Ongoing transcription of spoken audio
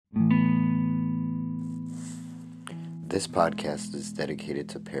This podcast is dedicated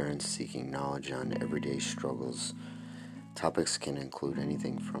to parents seeking knowledge on everyday struggles. Topics can include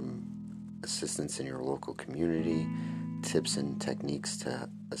anything from assistance in your local community, tips and techniques to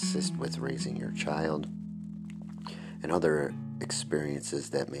assist with raising your child, and other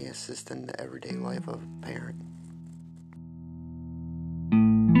experiences that may assist in the everyday life of a parent.